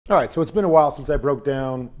All right, so it's been a while since I broke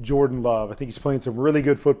down Jordan Love. I think he's playing some really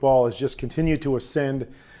good football, has just continued to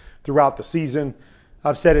ascend throughout the season.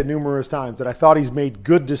 I've said it numerous times that I thought he's made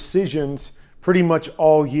good decisions pretty much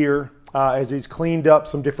all year. As he's cleaned up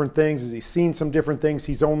some different things, as he's seen some different things,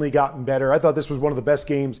 he's only gotten better. I thought this was one of the best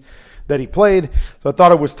games that he played, so I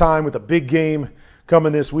thought it was time with a big game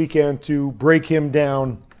coming this weekend to break him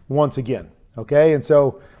down once again, okay? And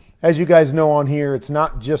so, as you guys know on here, it's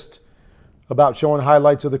not just about showing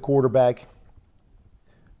highlights of the quarterback,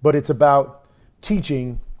 but it's about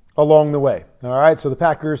teaching along the way. All right, so the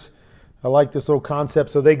Packers, I like this little concept.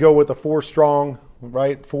 So they go with a 4 strong,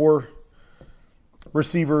 right? 4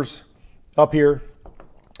 receivers up here,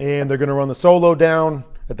 and they're going to run the solo down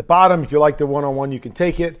at the bottom. If you like the one-on-one, you can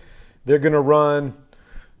take it. They're going to run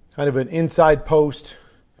kind of an inside post,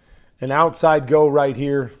 an outside go right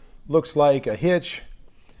here. Looks like a hitch,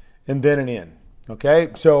 and then an in. Okay,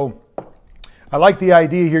 so I like the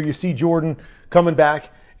idea here. You see Jordan coming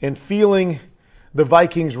back and feeling the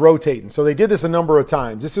Vikings rotating. So they did this a number of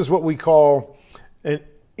times. This is what we call an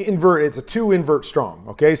invert. It's a 2 invert strong.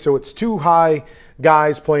 Okay, so it's 2 high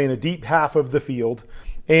guys playing a deep half of the field.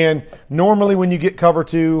 And normally when you get cover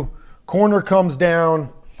 2, corner comes down,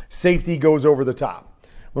 safety goes over the top.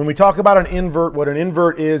 When we talk about an invert, what an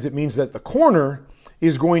invert is, it means that the corner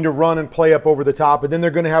is going to run and play up over the top, and then they're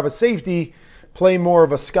going to have a safety play more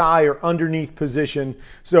of a sky or underneath position.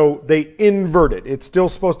 So they invert it. It's still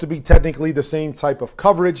supposed to be technically the same type of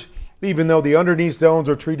coverage, even though the underneath zones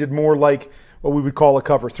are treated more like what we would call a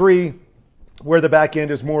cover 3, where the back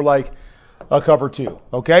end is more like a cover 2.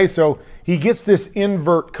 Okay, so he gets this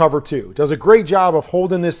invert cover 2. Does a great job of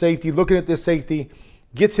holding this safety, looking at this safety,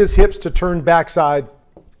 gets his hips to turn backside.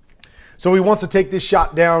 So he wants to take this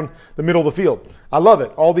shot down the middle of the field. I love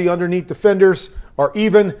it. All the underneath defenders are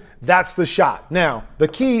even. That's the shot. Now, the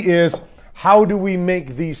key is, how do we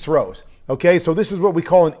make these throws? Okay, so this is what we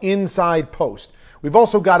call an inside post. We've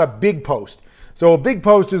also got a big post. So a big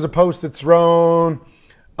post is a post that's thrown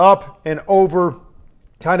up and over,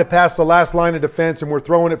 kind of past the last line of defense, and we're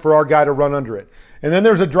throwing it for our guy to run under it. And then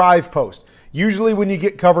there's a drive post. Usually when you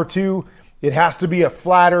get cover 2, it has to be a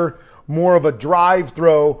flatter, more of a drive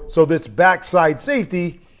throw, so this backside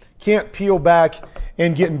safety can't peel back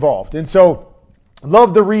and get involved. And so,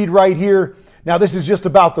 love the read right here. Now this is just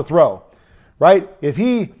about the throw, right? If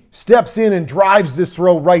he steps in and drives this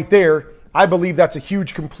throw right there, I believe that's a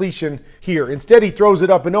huge completion here. Instead, he throws it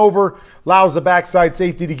up and over, allows the backside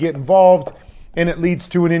safety to get involved, and it leads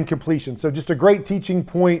to an incompletion. So just a great teaching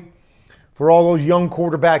point for all those young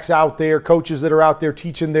quarterbacks out there, coaches that are out there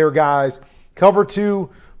teaching their guys. Cover 2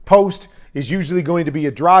 post is usually going to be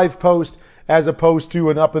a drive post as opposed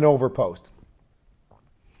to an up and over post.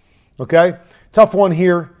 Okay? Tough one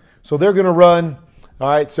here. So they're going to run. All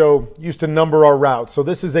right, so used to number our routes. So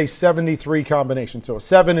this is a 73 combination. So a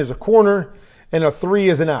 7 is a corner and a 3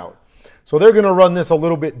 is an out. So they're going to run this a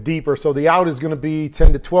little bit deeper. So the out is going to be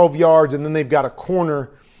 10 to 12 yards, and then they've got a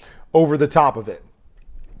corner over the top of it.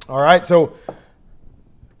 All right, so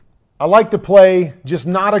I like the play, just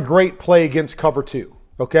not a great play against cover 2.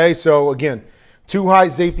 Okay, so again, 2 high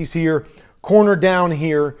safeties here, corner down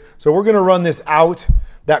here. So we're going to run this out.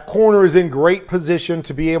 That corner is in great position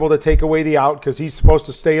to be able to take away the out because he's supposed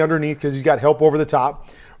to stay underneath because he's got help over the top.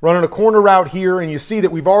 Running a corner route here, and you see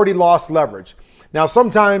that we've already lost leverage. Now,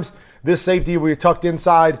 sometimes this safety will be tucked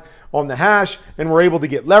inside on the hash, and we're able to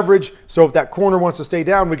get leverage. So if that corner wants to stay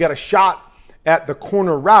down, we got a shot at the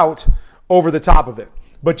corner route over the top of it.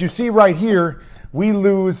 But you see right here, we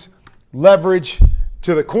lose leverage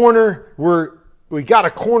to the corner. We got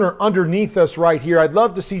a corner underneath us right here. I'd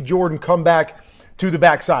love to see Jordan come back to the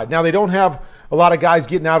backside. Now, they don't have a lot of guys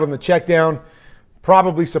getting out on the check down.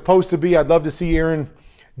 Probably supposed to be. I'd love to see Aaron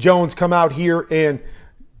Jones come out here and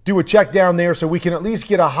do a check down there so we can at least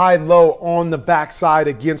get a high-low on the backside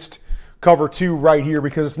against cover 2 right here,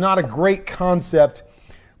 because it's not a great concept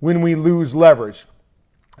when we lose leverage.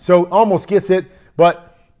 So almost gets it,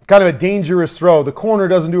 but kind of a dangerous throw. The corner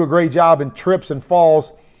doesn't do a great job and trips and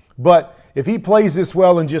falls, but if he plays this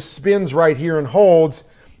well and just spins right here and holds,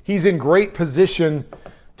 he's in great position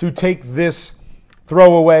to take this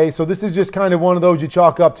throw away. So this is just kind of one of those you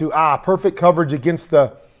chalk up to, perfect coverage against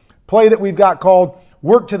the play that we've got called.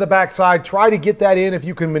 Work to the backside. Try to get that in if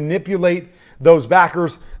you can manipulate those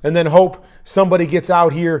backers, and then hope somebody gets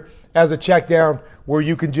out here as a check down where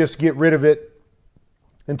you can just get rid of it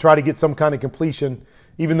and try to get some kind of completion,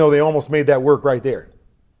 even though they almost made that work right there.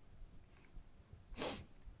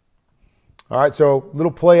 All right, so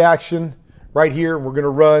little play action right here. We're going to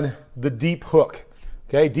run the deep hook.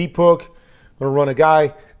 Okay, deep hook. We're going to run a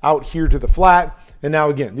guy out here to the flat. And now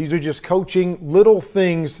again, these are just coaching little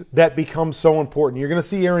things that become so important. You're going to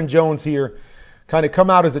see Aaron Jones here kind of come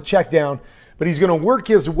out as a check down, but he's going to work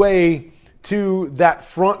his way to that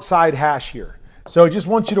front side hash here. So I just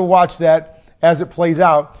want you to watch that as it plays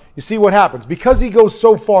out. You see what happens. Because he goes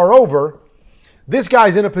so far over, this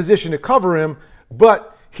guy's in a position to cover him,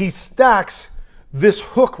 but he stacks this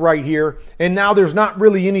hook right here, and now there's not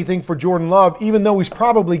really anything for Jordan Love, even though he's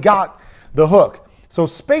probably got the hook. So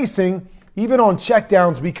spacing, even on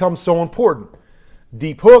checkdowns, becomes so important.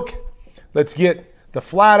 Deep hook. Let's get the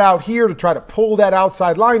flat out here to try to pull that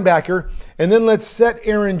outside linebacker, and then let's set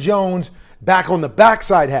Aaron Jones back on the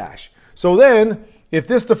backside hash. So then, if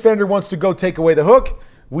this defender wants to go take away the hook,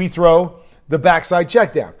 we throw the backside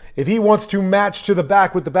check down. If he wants to match to the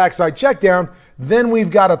back with the backside check down, then we've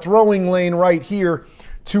got a throwing lane right here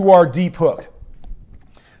to our deep hook.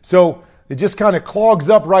 So it just kind of clogs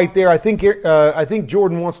up right there. I think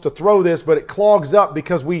Jordan wants to throw this, but it clogs up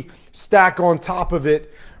because we stack on top of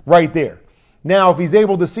it right there. Now, if he's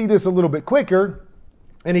able to see this a little bit quicker,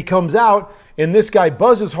 and he comes out, and this guy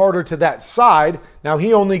buzzes harder to that side. Now,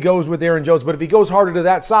 he only goes with Aaron Jones, but if he goes harder to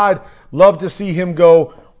that side, love to see him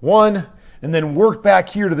go 1, and then work back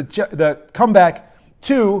here to the comeback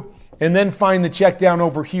 2, and then find the check down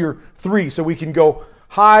over here 3. So we can go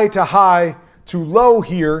high to low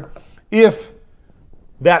here if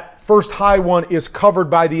that first high one is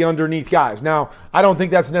covered by the underneath guys. Now, I don't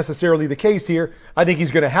think that's necessarily the case here. I think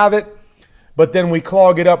he's going to have it. But then we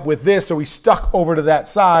clog it up with this, so he's stuck over to that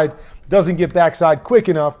side, doesn't get backside quick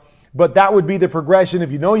enough. But that would be the progression.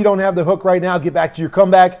 If you know you don't have the hook right now, get back to your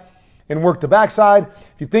comeback and work the backside.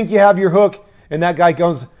 If you think you have your hook and that guy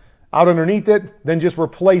comes out underneath it, then just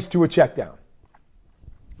replace to a check down.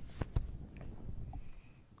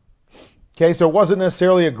 Okay, so it wasn't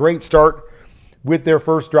necessarily a great start with their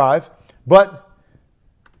first drive, but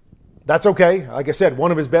that's okay. Like I said,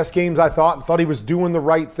 one of his best games, I thought he was doing the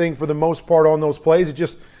right thing for the most part on those plays. It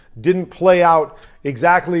just didn't play out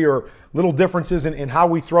exactly, or little differences in how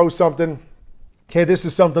we throw something. Okay, this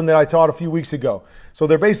is something that I taught a few weeks ago. So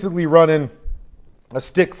they're basically running a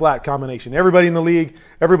stick-flat combination. Everybody in the league,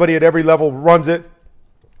 everybody at every level runs it.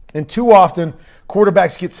 And too often,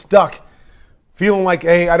 quarterbacks get stuck feeling like,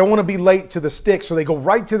 hey, I don't want to be late to the stick, so they go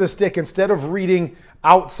right to the stick instead of reading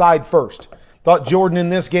outside first. Thought Jordan in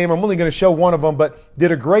this game, I'm only going to show one of them, but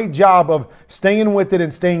did a great job of staying with it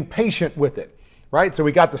and staying patient with it, right? So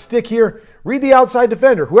we got the stick here. Read the outside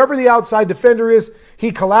defender. Whoever the outside defender is,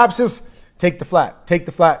 he collapses, take the flat, take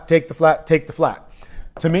the flat, take the flat, take the flat.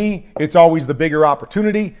 To me, it's always the bigger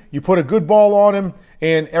opportunity. You put a good ball on him,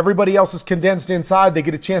 and everybody else is condensed inside. They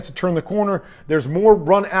get a chance to turn the corner. There's more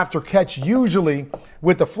run after catch usually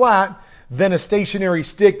with the flat than a stationary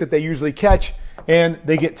stick that they usually catch, and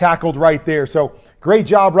they get tackled right there. So great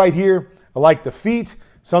job right here. I like the feet,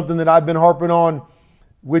 something that I've been harping on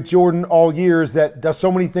with Jordan all year, is that does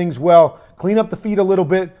so many things well. Clean up the feet a little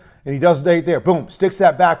bit, and he does it right there. Boom, sticks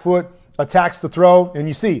that back foot, attacks the throw, and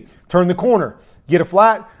you see, turn the corner. Get a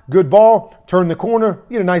flat, good ball, turn the corner,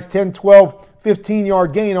 get a nice 10, 12,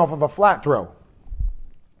 15-yard gain off of a flat throw.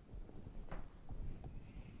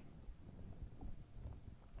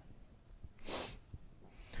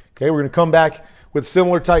 Okay, we're going to come back with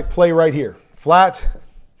similar type play right here. Flat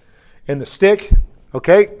and the stick,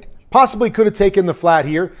 okay? Possibly could have taken the flat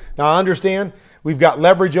here. Now, I understand we've got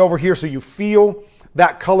leverage over here, so you feel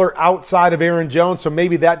that color outside of Aaron Jones, so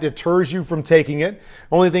maybe that deters you from taking it.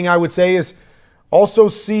 Only thing I would say is also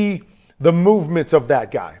see the movements of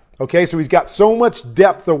that guy, okay? So he's got so much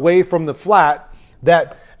depth away from the flat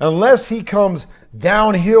that unless he comes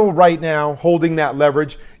downhill right now holding that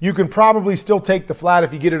leverage, you can probably still take the flat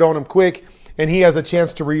if you get it on him quick and he has a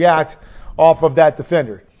chance to react off of that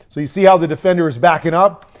defender. So you see how the defender is backing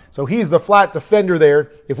up? So he's the flat defender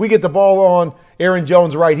there. If we get the ball on Aaron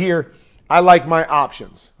Jones right here, I like my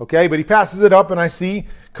options, okay? But he passes it up and I see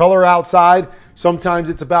color outside. Sometimes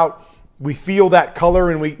it's about we feel that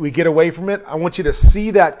color and we get away from it. I want you to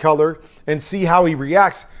see that color and see how he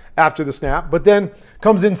reacts after the snap. But then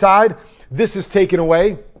comes inside. This is taken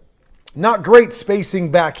away. Not great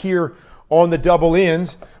spacing back here on the double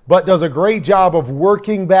ends, but does a great job of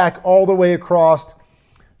working back all the way across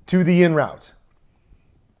to the in routes.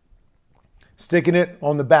 Sticking it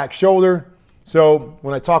on the back shoulder. So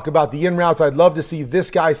when I talk about the in routes, I'd love to see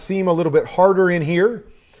this guy seam a little bit harder in here.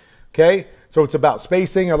 Okay, so it's about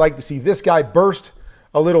spacing. I'd like to see this guy burst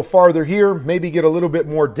a little farther here, maybe get a little bit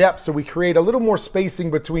more depth so we create a little more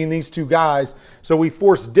spacing between these two guys. So we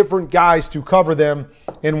force different guys to cover them,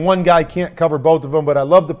 and one guy can't cover both of them. But I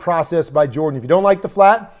love the process by Jordan. If you don't like the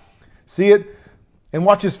flat, see it and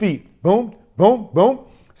watch his feet. Boom, boom, boom.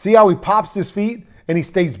 See how he pops his feet and he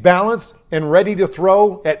stays balanced and ready to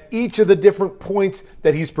throw at each of the different points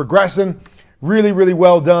that he's progressing. Really, really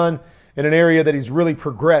well done in an area that he's really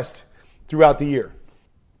progressed throughout the year.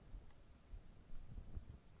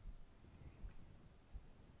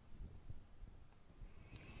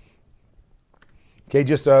 Okay,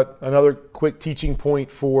 just another quick teaching point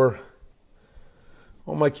for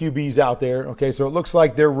all my QBs out there. Okay, so it looks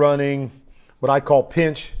like they're running what I call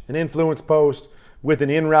pinch, an influence post with an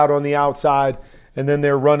in route on the outside, and then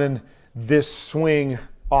they're running this swing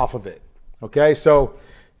off of it. Okay, so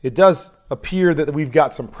it does appear that we've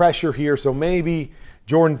got some pressure here, so maybe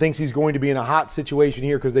Jordan thinks he's going to be in a hot situation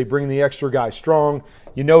here because they bring the extra guy strong.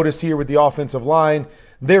 You notice here with the offensive line,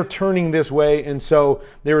 they're turning this way, and so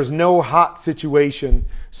there is no hot situation.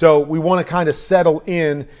 So we want to kind of settle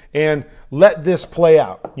in and let this play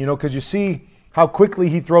out, you know, because you see how quickly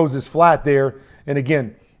he throws his flat there. And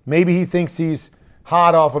again, maybe he thinks he's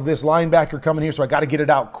hot off of this linebacker coming here, so I got to get it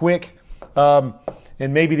out quick. And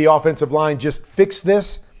maybe the offensive line just fixed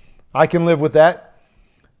this. I can live with that.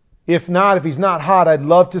 If not, if he's not hot, I'd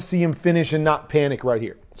love to see him finish and not panic right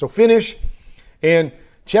here. So finish and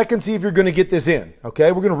check and see if you're going to get this in,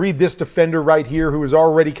 okay? We're going to read this defender right here who is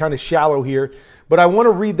already kind of shallow here, but I want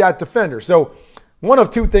to read that defender. So one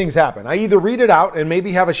of two things happen. I either read it out and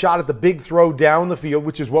maybe have a shot at the big throw down the field,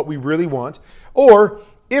 which is what we really want, or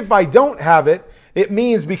if I don't have it, it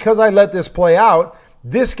means because I let this play out,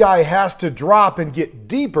 this guy has to drop and get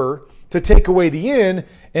deeper to take away the in,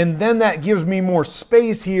 and then that gives me more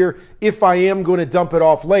space here if I am going to dump it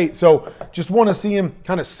off late. So just want to see him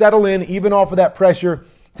kind of settle in, even off of that pressure,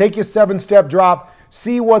 take his 7-step drop,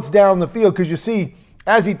 see what's down the field, because you see,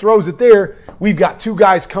 as he throws it there, we've got two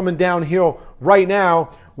guys coming downhill right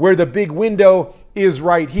now where the big window is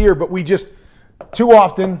right here, but we just, too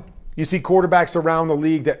often, you see quarterbacks around the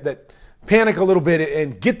league that panic a little bit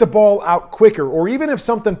and get the ball out quicker, or even if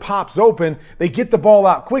something pops open, they get the ball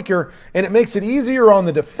out quicker, and it makes it easier on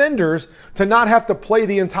the defenders to not have to play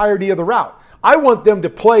the entirety of the route. I want them to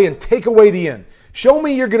play and take away the in. Show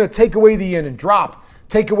me you're going to take away the in and drop,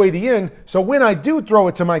 take away the in, so when I do throw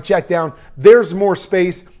it to my check down, there's more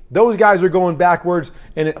space. Those guys are going backwards,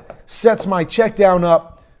 and it sets my check down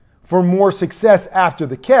up for more success after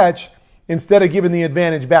the catch instead of giving the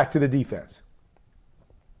advantage back to the defense.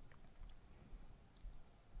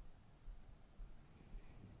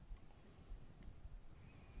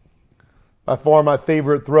 By far my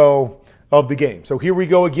favorite throw of the game. So here we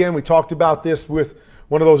go again. We talked about this with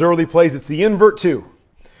one of those early plays. It's the invert 2.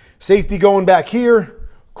 Safety going back here,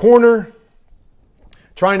 corner,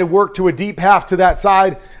 trying to work to a deep half to that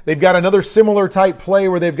side. They've got another similar type play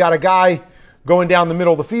where they've got a guy going down the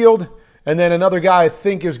middle of the field, and then another guy I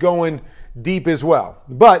think is going deep as well.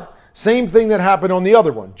 But same thing that happened on the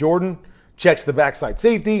other one. Jordan checks the backside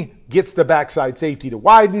safety, gets the backside safety to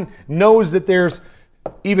widen, knows that there's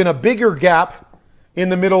even a bigger gap in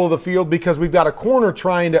the middle of the field because we've got a corner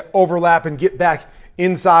trying to overlap and get back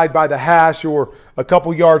inside by the hash or a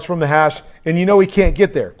couple yards from the hash, and you know he can't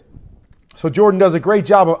get there. So Jordan does a great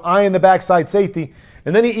job of eyeing the backside safety,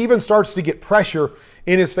 and then he even starts to get pressure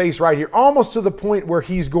in his face right here, almost to the point where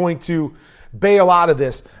he's going to bail out of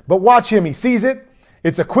this. But watch him. He sees it.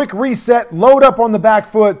 It's a quick reset, load up on the back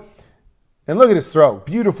foot, and look at his throw.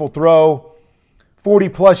 Beautiful throw,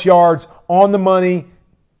 40-plus yards on the money.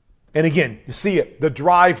 And again, you see it, the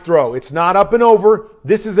drive throw. It's not up and over.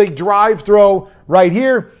 This is a drive throw right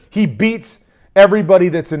here. He beats everybody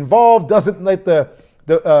that's involved, doesn't let the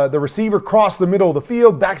receiver cross the middle of the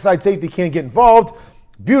field. Backside safety can't get involved.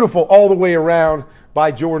 Beautiful all the way around by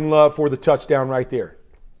Jordan Love for the touchdown right there.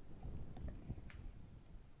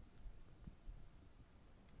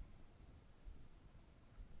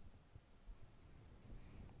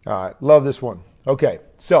 All right, love this one. Okay,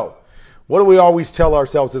 so what do we always tell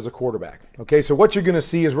ourselves as a quarterback? Okay, so what you're going to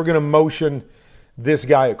see is we're going to motion this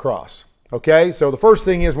guy across. Okay, so the first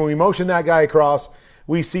thing is when we motion that guy across,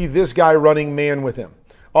 we see this guy running man with him.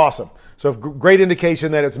 Awesome. So great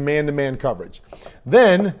indication that it's man-to-man coverage.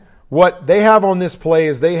 Then what they have on this play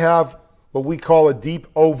is they have what we call a deep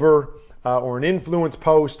over or an influence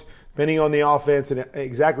post, depending on the offense and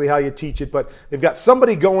exactly how you teach it. But they've got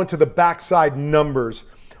somebody going to the backside numbers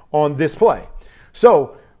on this play.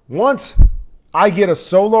 So once I get a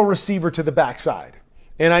solo receiver to the backside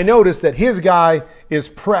and I notice that his guy is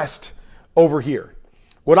pressed over here,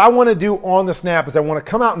 what I want to do on the snap is I want to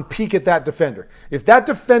come out and peek at that defender. If that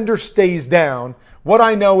defender stays down, what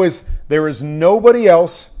I know is there is nobody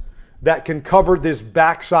else that can cover this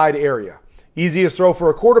backside area. Easiest throw for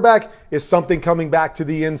a quarterback is something coming back to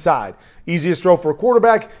the inside. Easiest throw for a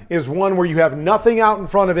quarterback is one where you have nothing out in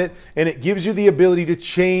front of it and it gives you the ability to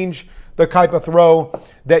change the type of throw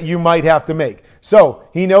that you might have to make. So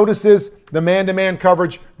he notices the man-to-man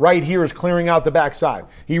coverage right here is clearing out the backside.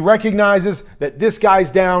 He recognizes that this guy's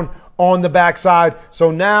down on the backside.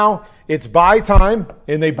 So now it's buy time,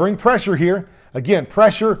 and they bring pressure here. Again,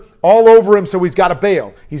 pressure all over him, so he's got to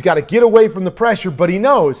bail. He's got to get away from the pressure, but he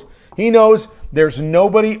knows there's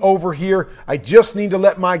nobody over here. I just need to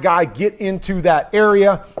let my guy get into that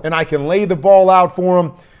area, and I can lay the ball out for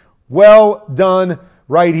him. Well done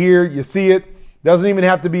right here. You see it. Doesn't even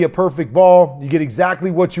have to be a perfect ball. You get exactly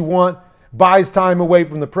what you want. Buys time away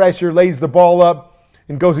from the pressure, lays the ball up,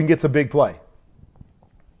 and goes and gets a big play.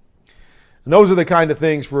 And those are the kind of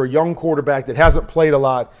things for a young quarterback that hasn't played a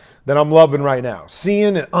lot that I'm loving right now.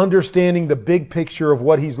 Seeing and understanding the big picture of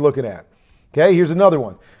what he's looking at. Okay, here's another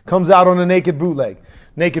one. Comes out on a naked bootleg.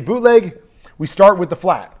 Naked bootleg, we start with the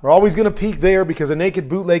flat. We're always going to peek there because a naked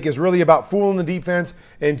bootleg is really about fooling the defense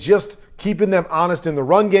and just keeping them honest in the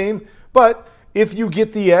run game. But if you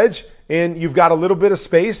get the edge and you've got a little bit of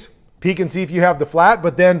space, peek and see if you have the flat,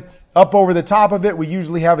 but then up over the top of it, we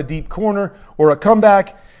usually have a deep corner or a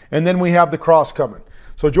comeback, and then we have the cross coming.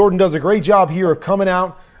 So Jordan does a great job here of coming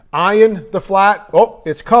out, eyeing the flat. Oh,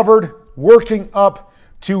 it's covered, working up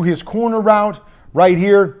to his corner route right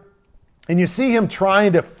here. And you see him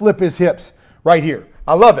trying to flip his hips right here.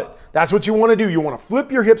 I love it. That's what you want to do. You want to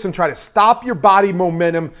flip your hips and try to stop your body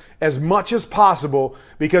momentum as much as possible,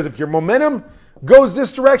 because if your momentum goes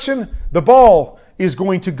this direction, the ball is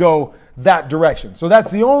going to go that direction. So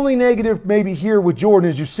that's the only negative maybe here with Jordan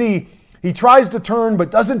is you see he tries to turn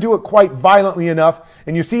but doesn't do it quite violently enough,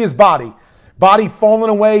 and you see his body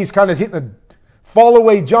falling away. He's kind of hitting a fall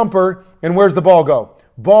away jumper, and where's the ball go?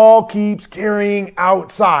 Ball keeps carrying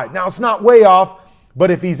outside. Now it's not way off,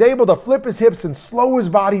 but if he's able to flip his hips and slow his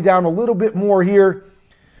body down a little bit more here,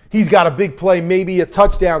 he's got a big play, maybe a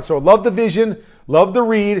touchdown. So love the vision, love the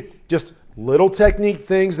read, just little technique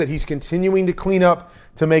things that he's continuing to clean up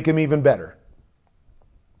to make him even better.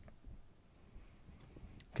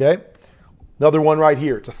 Okay, another one right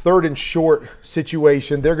here. It's a 3rd and short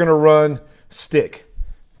situation. They're going to run stick.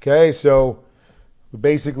 Okay, so we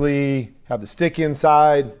basically have the stick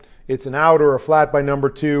inside. It's an out or a flat by number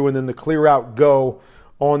 2, and then the clear out go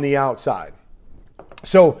on the outside.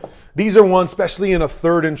 So these are ones, especially in a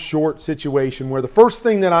 3rd and short situation, where the first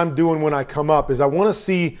thing that I'm doing when I come up is I want to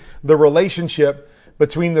see the relationship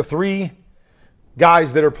between the 3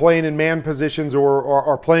 guys that are playing in man positions or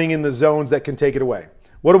are playing in the zones that can take it away.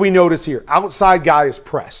 What do we notice here? Outside guy is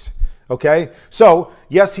pressed. Okay, so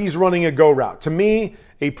yes, he's running a go route. To me,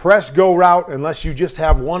 a press go route, unless you just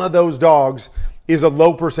have one of those dogs, is a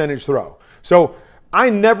low percentage throw. So I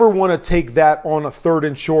never want to take that on a 3rd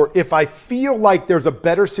and short if I feel like there's a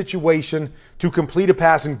better situation to complete a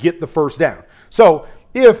pass and get the first down. So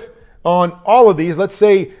if on all of these, let's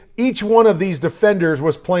say each one of these defenders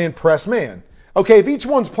was playing press man. Okay, if each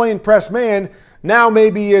one's playing press man, now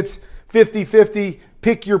maybe it's 50-50.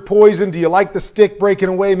 Pick your poison. Do you like the stick breaking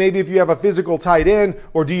away? Maybe if you have a physical tight end,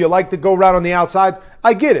 or do you like to go route on the outside?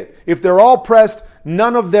 I get it. If they're all pressed,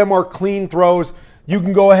 none of them are clean throws. You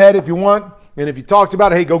can go ahead if you want. And if you talked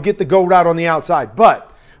about it, hey, go get the go route on the outside.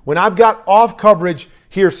 But when I've got off coverage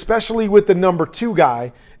here, especially with the number 2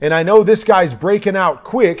 guy, and I know this guy's breaking out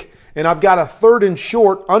quick, and I've got a 3rd and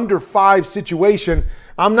short under 5 situation,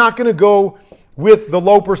 I'm not going to go with the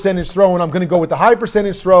low percentage throw, and I'm going to go with the high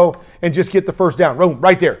percentage throw and just get the first down. Boom,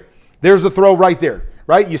 right there. There's the throw right there,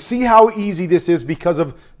 right? You see how easy this is because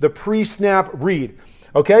of the pre-snap read,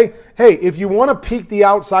 okay? Hey, if you want to peek the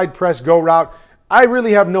outside press go route, I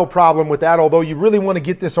really have no problem with that, although you really want to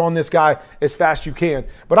get this on this guy as fast as you can.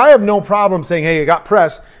 But I have no problem saying, hey, I got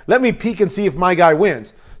press. Let me peek and see if my guy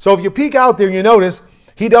wins. So if you peek out there and you notice,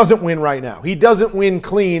 he doesn't win right now. He doesn't win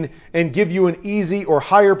clean and give you an easy or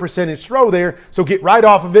higher percentage throw there. So get right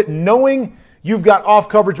off of it, knowing you've got off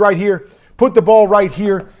coverage right here. Put the ball right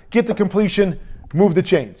here. Get the completion. Move the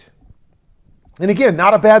chains. And again,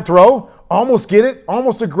 not a bad throw. Almost get it.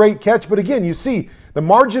 Almost a great catch. But again, you see the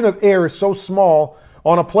margin of error is so small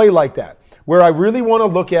on a play like that, where I really want to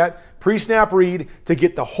look at pre-snap read to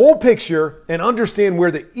get the whole picture and understand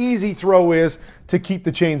where the easy throw is to keep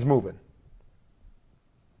the chains moving.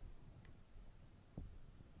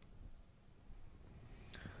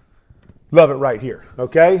 Love it right here,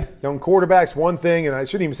 okay? Young quarterbacks, one thing, and I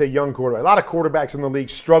shouldn't even say young quarterback. A lot of quarterbacks in the league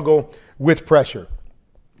struggle with pressure.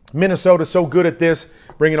 Minnesota's so good at this,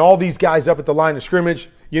 bringing all these guys up at the line of scrimmage.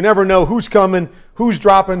 You never know who's coming, who's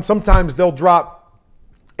dropping. Sometimes they'll drop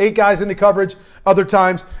 8 guys into coverage. Other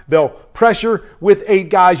times they'll pressure with 8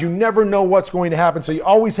 guys. You never know what's going to happen, so you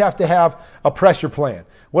always have to have a pressure plan.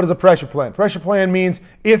 What is a pressure plan? Pressure plan means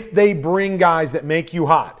if they bring guys that make you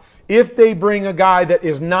hot, if they bring a guy that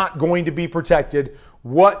is not going to be protected,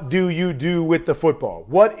 what do you do with the football?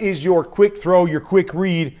 What is your quick throw, your quick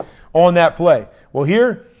read on that play? Well,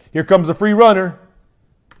 here comes a free runner.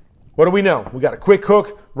 What do we know? We got a quick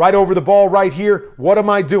hook right over the ball right here. What am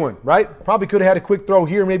I doing, right? Probably could have had a quick throw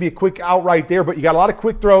here, maybe a quick out right there, but you got a lot of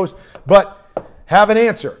quick throws, but have an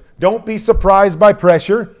answer. Don't be surprised by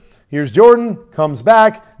pressure. Here's Jordan, comes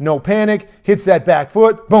back, no panic, hits that back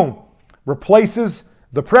foot, boom. Replaces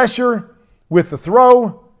the pressure with the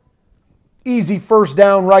throw. Easy first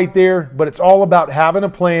down right there, but it's all about having a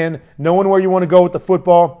plan, knowing where you want to go with the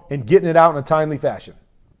football, and getting it out in a timely fashion.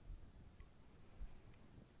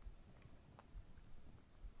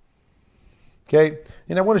 Okay,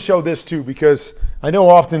 and I want to show this too because I know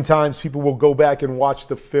oftentimes people will go back and watch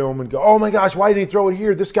the film and go, oh my gosh, why did he throw it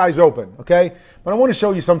here? This guy's open, okay? But I want to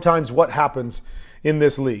show you sometimes what happens in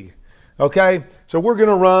this league, okay? So we're going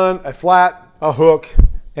to run a flat, a hook,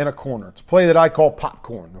 and a corner. It's a play that I call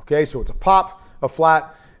popcorn, okay? So it's a pop, a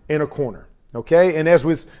flat, and a corner, okay? And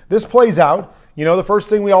as this plays out, you know, the first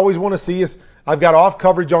thing we always want to see is I've got off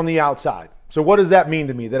coverage on the outside. So what does that mean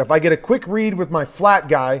to me? That if I get a quick read with my flat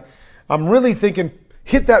guy, I'm really thinking,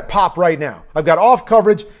 hit that pop right now. I've got off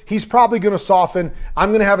coverage. He's probably going to soften. I'm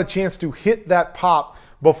going to have a chance to hit that pop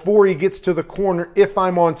before he gets to the corner if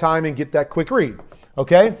I'm on time and get that quick read,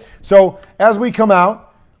 okay? So as we come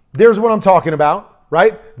out, there's what I'm talking about,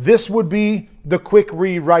 right? This would be the quick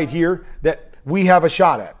read right here that we have a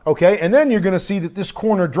shot at, okay? And then you're going to see that this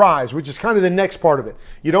corner drives, which is kind of the next part of it.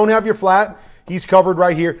 You don't have your flat. He's covered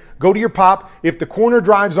right here. Go to your pop. If the corner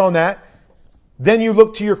drives on that, then you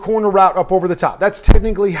look to your corner route up over the top. That's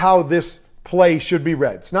technically how this play should be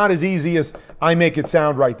read. It's not as easy as I make it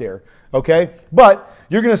sound right there, okay? But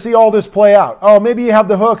you're going to see all this play out. Oh, maybe you have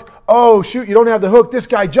the hook. Oh, shoot, you don't have the hook. This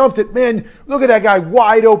guy jumped it. Man, look at that guy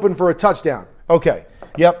wide open for a touchdown. Okay,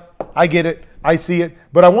 yep, I get it. I see it.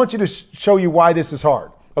 But I want you to show you why this is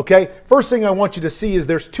hard, okay? First thing I want you to see is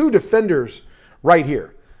there's two defenders right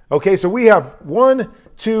here, okay? So we have 1,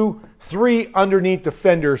 2, 3 underneath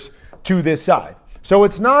defenders to this side. So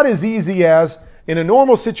it's not as easy as in a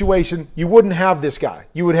normal situation, you wouldn't have this guy.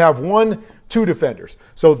 You would have 1, 2 defenders.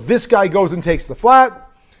 So this guy goes and takes the flat.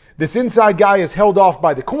 This inside guy is held off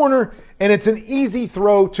by the corner, and it's an easy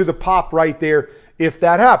throw to the pop right there if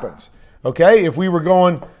that happens. Okay, if we were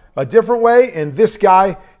going a different way and this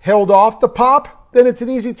guy held off the pop, then it's an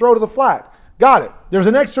easy throw to the flat. Got it. There's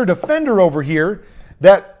an extra defender over here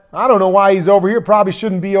that I don't know why he's over here, probably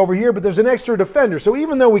shouldn't be over here, but there's an extra defender. So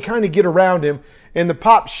even though we kind of get around him and the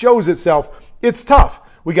pop shows itself, it's tough.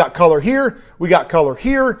 We got color here, we got color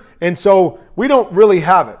here, and so we don't really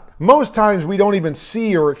have it. Most times we don't even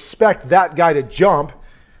see or expect that guy to jump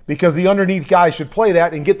because the underneath guy should play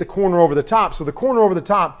that and get the corner over the top. So the corner over the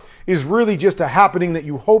top is really just a happening that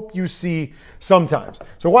you hope you see sometimes.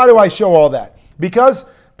 So why do I show all that? Because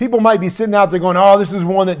people might be sitting out there going, oh, this is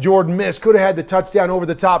one that Jordan missed. Could have had the touchdown over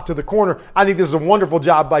the top to the corner. I think this is a wonderful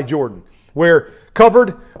job by Jordan. Where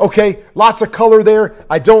covered, okay, lots of color there.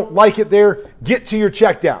 I don't like it there. Get to your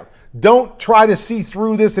check down. Don't try to see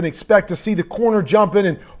through this and expect to see the corner jump in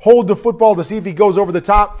and hold the football to see if he goes over the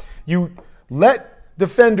top. You let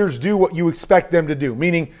defenders do what you expect them to do,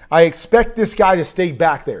 meaning I expect this guy to stay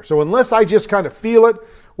back there. So unless I just kind of feel it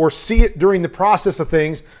or see it during the process of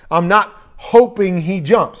things, I'm not hoping he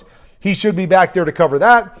jumps. He should be back there to cover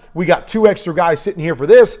that. We got 2 extra guys sitting here for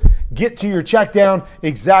this. Get to your check down.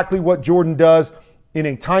 Exactly what Jordan does in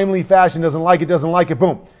a timely fashion. Doesn't like it,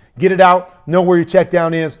 boom. Get it out. Know where your check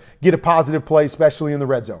down is. Get a positive play, especially in the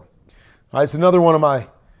red zone. All right, it's another one of my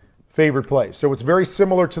favorite plays. So it's very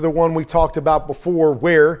similar to the one we talked about before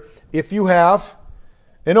where if you have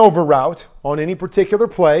an over route on any particular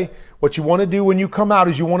play, what you want to do when you come out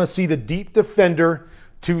is you want to see the deep defender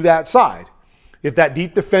to that side. If that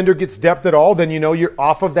deep defender gets depth at all, then you know you're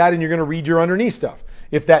off of that and you're going to read your underneath stuff.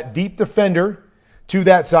 If that deep defender to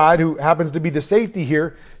that side, who happens to be the safety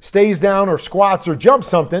here, stays down or squats or jumps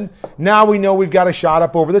something, now we know we've got a shot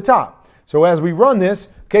up over the top. So as we run this,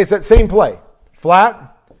 okay, it's that same play.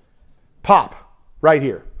 Flat, pop, right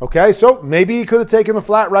here. Okay, so maybe he could have taken the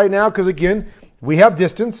flat right now because, again, we have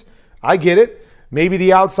distance. I get it. Maybe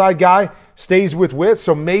the outside guy stays with width,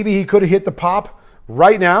 so maybe he could have hit the pop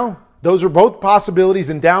right now. Those are both possibilities,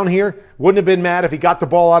 and down here, wouldn't have been mad if he got the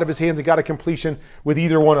ball out of his hands and got a completion with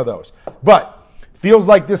either one of those. But feels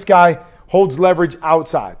like this guy holds leverage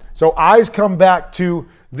outside. So eyes come back to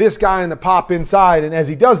this guy in the pop inside, and as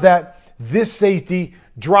he does that, this safety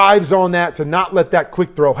drives on that to not let that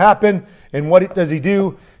quick throw happen. And what does he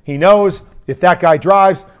do? He knows if that guy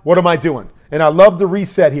drives, what am I doing? And I love the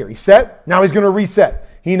reset here. He's set. Now he's going to reset.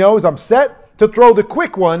 He knows I'm set to throw the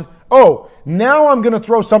quick one Oh, now I'm going to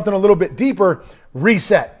throw something a little bit deeper.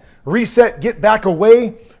 Reset. Reset, get back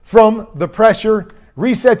away from the pressure.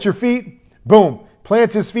 Reset your feet. Boom.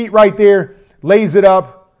 Plants his feet right there. Lays it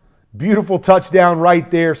up. Beautiful touchdown right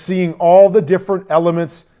there. Seeing all the different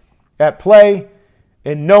elements at play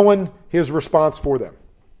and knowing his response for them.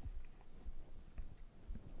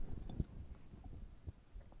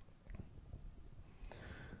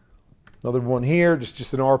 Another one here,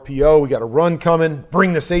 just an RPO. We got a run coming.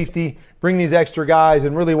 Bring the safety. Bring these extra guys.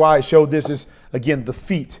 And really why I showed this is, again, the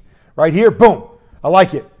feet. Right here, boom. I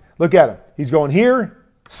like it. Look at him. He's going here,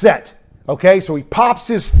 set. Okay, so he pops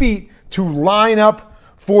his feet to line up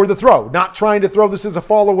for the throw. Not trying to throw this as a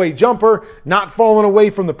fall away jumper. Not falling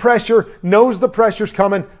away from the pressure. Knows the pressure's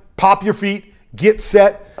coming. Pop your feet. Get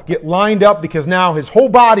set. Get lined up because now his whole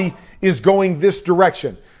body is going this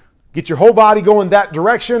direction. Get your whole body going that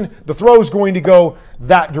direction. The throw's going to go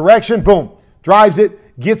that direction. Boom. Drives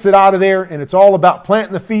it, gets it out of there, and it's all about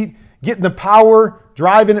planting the feet, getting the power,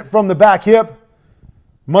 driving it from the back hip.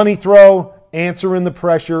 Money throw, answering the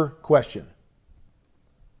pressure question.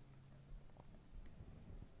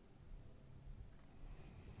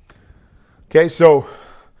 Okay, so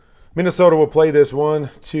Minnesota will play this 1,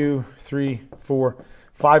 2, 3, 4,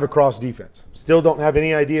 5 across defense. Still don't have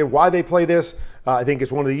any idea why they play this. I think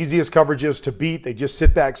it's one of the easiest coverages to beat. They just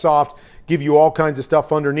sit back soft, give you all kinds of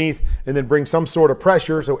stuff underneath, and then bring some sort of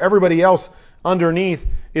pressure. So everybody else underneath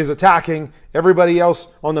is attacking. Everybody else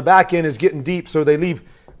on the back end is getting deep, so they leave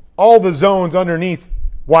all the zones underneath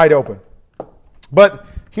wide open. But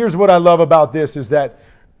here's what I love about this is that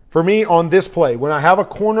for me on this play, when I have a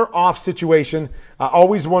corner off situation, I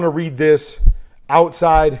always want to read this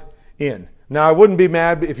outside in. Now, I wouldn't be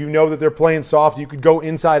mad if you know that they're playing soft. You could go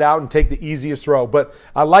inside out and take the easiest throw. But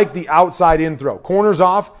I like the outside in throw. Corners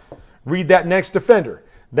off, read that next defender.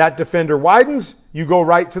 That defender widens, you go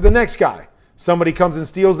right to the next guy. Somebody comes and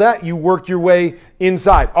steals that, you work your way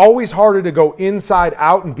inside. Always harder to go inside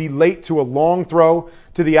out and be late to a long throw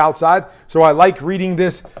to the outside. So I like reading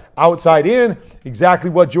this outside in. Exactly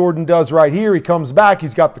what Jordan does right here. He comes back,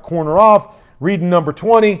 he's got the corner off. Reading number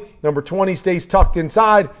 20. Number 20 stays tucked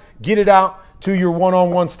inside. Get it out to your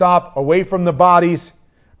one-on-one stop, away from the bodies.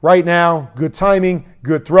 Right now, good timing,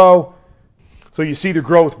 good throw. So you see the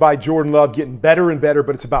growth by Jordan Love getting better and better,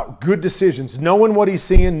 but it's about good decisions, knowing what he's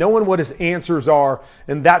seeing, knowing what his answers are,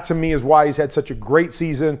 and that to me is why he's had such a great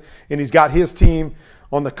season, and he's got his team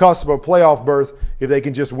on the cusp of a playoff berth if they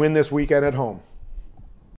can just win this weekend at home.